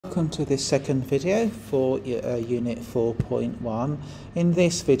Welcome to this second video for Unit 4.1. In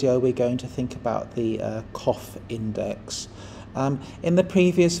this video we're going to think about the KOF Index. In the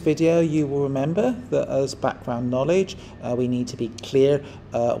previous video you will remember that as background knowledge we need to be clear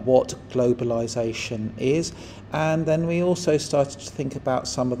what globalization is, and then we also started to think about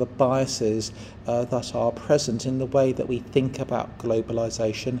some of the biases that are present in the way that we think about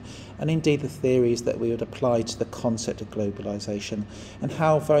globalization, and indeed the theories that we would apply to the concept of globalization, and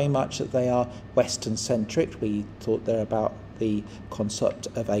how very much that they are Western centric. We thought there about the concept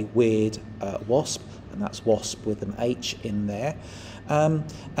of a weird wasp, and that's wasp with an H in there.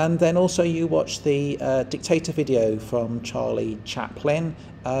 And then also you watched the dictator video from Charlie Chaplin,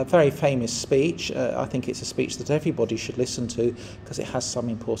 a very famous speech. I think it's a speech that everybody should listen to because it has some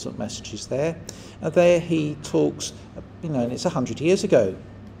important messages there. There he talks, and it's 100 years ago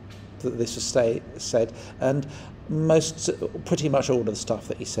that this was said, and pretty much all of the stuff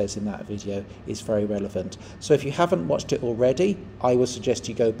that he says in that video is very relevant. So if you haven't watched it already, I would suggest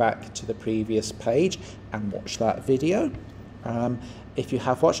you go back to the previous page and watch that video. If you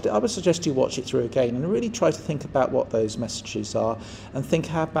have watched it, I would suggest you watch it through again and really try to think about what those messages are, and think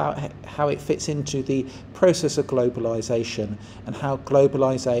about how it fits into the process of globalization, and how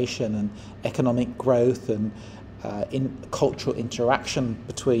globalization and economic growth and in cultural interaction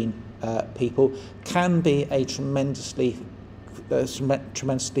between people can be a tremendously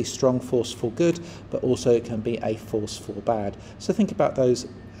strong force for good, but also it can be a force for bad. So think about those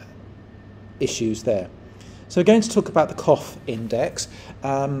issues there. So we're going to talk about the KOF Index.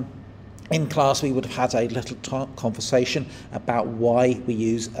 In class we would have had a little conversation about why we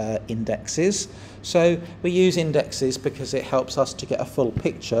use indexes. So we use indexes because it helps us to get a fuller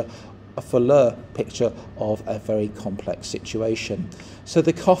picture of a very complex situation. So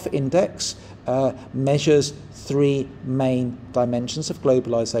the KOF Index measures three main dimensions of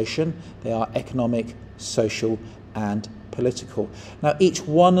globalization. They are economic, social, and political. Now each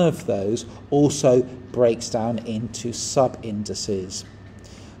one of those also breaks down into sub-indices.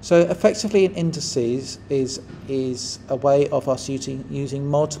 So effectively an indices is a way of us using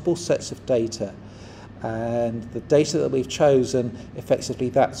multiple sets of data, and the data that we've chosen, effectively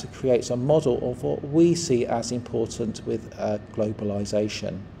that creates a model of what we see as important with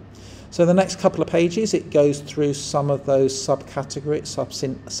globalization. So the next couple of pages it goes through some of those subcategories,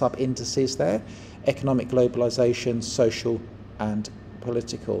 sub-indices there: economic globalization, social and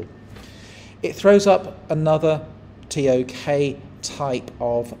political. It throws up another TOK type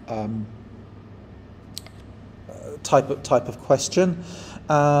of question.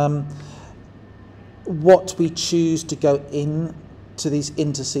 What we choose to go in to these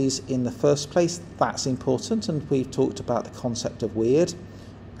indices in the first place, that's important, and we've talked about the concept of weird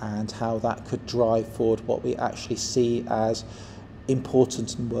and how that could drive forward what we actually see as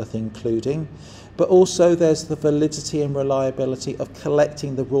important and worth including. But also there's the validity and reliability of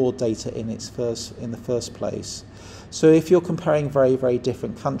collecting the raw data in the first place. So if you're comparing very, very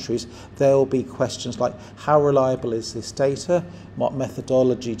different countries, there will be questions like, how reliable is this data? What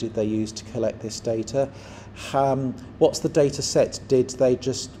methodology did they use to collect this data? What's the data set? Did they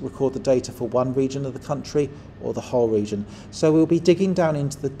just record the data for one region of the country or the whole region? So we'll be digging down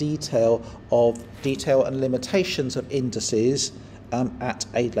into the detail and limitations of indices at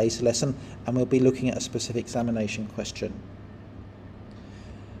a later lesson, and we'll be looking at a specific examination question.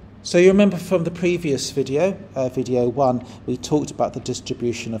 So you remember from the previous video, video 1, we talked about the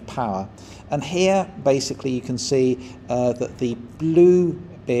distribution of power, and here basically you can see that the blue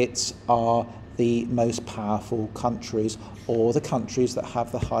bits are the most powerful countries, or the countries that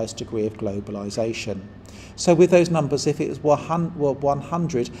have the highest degree of globalization. So with those numbers, if it was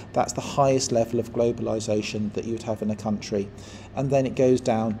 100, that's the highest level of globalization that you would have in a country, and then it goes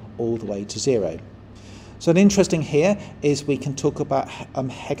down all the way to 0. So an interesting here is we can talk about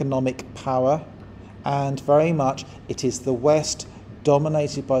hegemonic power, and very much it is the West,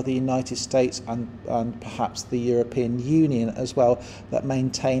 dominated by the United States and perhaps the European Union as well, that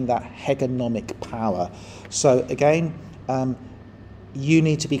maintain that hegemonic power. So again, you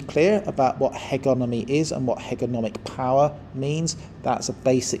need to be clear about what hegemony is and what hegemonic power means. That's a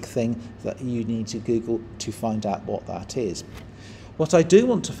basic thing that you need to Google to find out what that is. What I do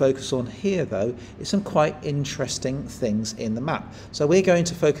want to focus on here, though, is some quite interesting things in the map. So we're going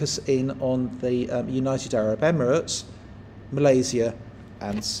to focus in on the United Arab Emirates, Malaysia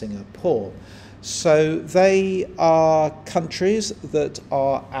and Singapore. So they are countries that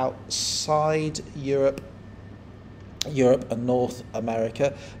are outside Europe and North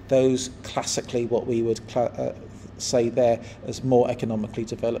America, those classically what we would say there as more economically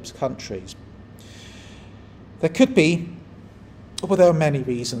developed countries. There could be Well, there are many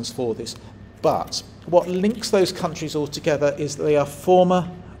reasons for this, but what links those countries all together is that they are former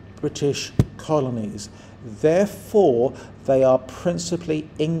British colonies. Therefore, they are principally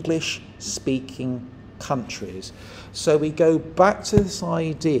English-speaking countries. So we go back to this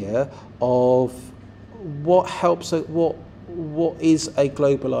idea of what is a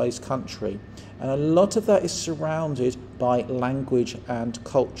globalized country, and a lot of that is surrounded by language and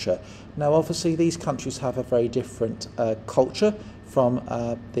culture. Now, obviously, these countries have a very different culture from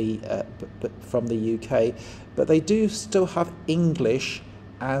the UK, but they do still have English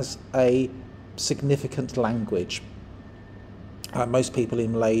as a significant language. Most people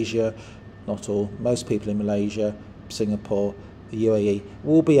in Malaysia, not all, most people in Malaysia, Singapore, the UAE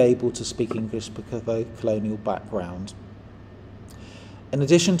will be able to speak English because of their colonial background. In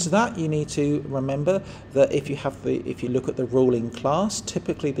addition to that, you need to remember that if you look at the ruling class,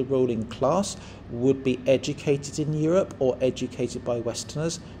 typically the ruling class would be educated in Europe or educated by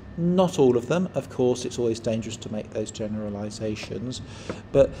Westerners. Not all of them, of course, it's always dangerous to make those generalizations,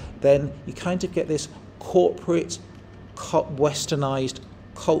 but then you kind of get this corporate westernized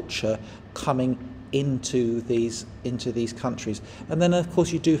culture coming into these countries, and then of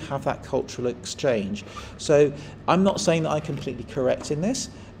course you do have that cultural exchange. So I'm not saying that I'm completely correct in this,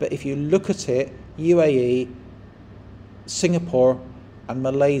 but if you look at it, UAE, Singapore and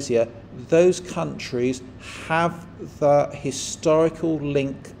Malaysia, those countries have the historical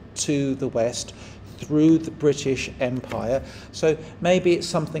link to the West through the British Empire. So maybe it's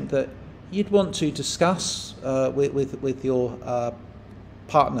something that you'd want to discuss with your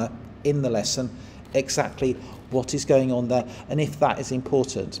partner in the lesson, exactly what is going on there and if that is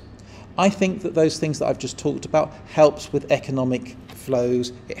important. I think that those things that I've just talked about helps with economic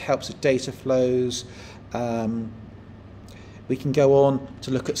flows, it helps with data flows. We can go on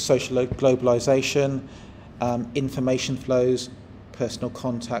to look at social globalization, information flows, personal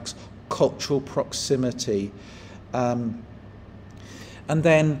contacts, cultural proximity, and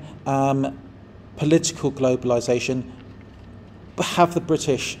then political globalization. Have the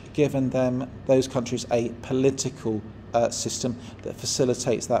British given those countries a political system that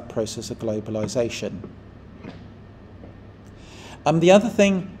facilitates that process of globalization? The other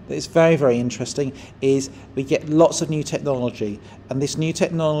thing that is very, very interesting is we get lots of new technology, and this new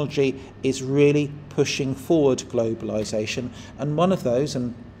technology is really pushing forward globalization. And one of those,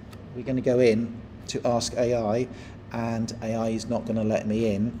 and we're going to go in to ask AI, and AI is not going to let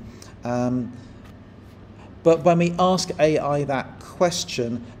me in. But when we ask AI that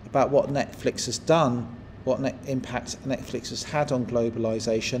question about what Netflix has done, what impact Netflix has had on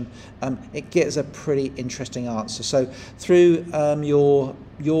globalization, it gives a pretty interesting answer. So through your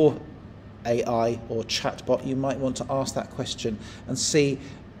AI or chatbot, you might want to ask that question and see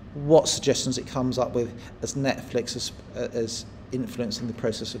what suggestions it comes up with as Netflix as influencing the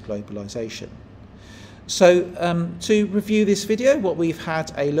process of globalization. So to review this video, what we've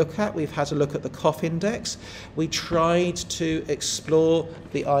had a look at the KOF index. We tried to explore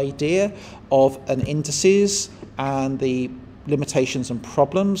the idea of an indices and the limitations and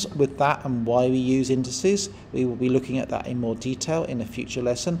problems with that and why we use indices. We will be looking at that in more detail in a future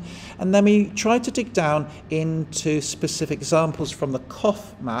lesson. And then we tried to dig down into specific examples from the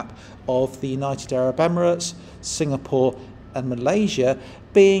KOF map of the United Arab Emirates, Singapore and Malaysia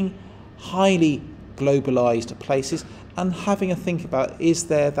being highly globalized places, and having a think about, is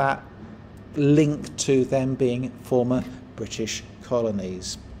there that link to them being former British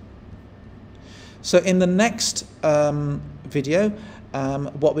colonies? So in the next video,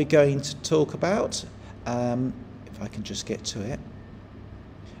 what we're going to talk about, if I can just get to it,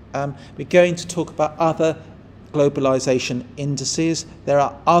 we're going to talk about other globalization indices. There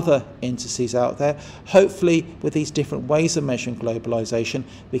are other indices out there. Hopefully with these different ways of measuring globalization,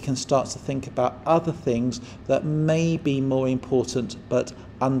 we can start to think about other things that may be more important but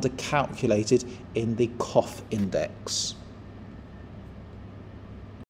undercalculated in the KOF index.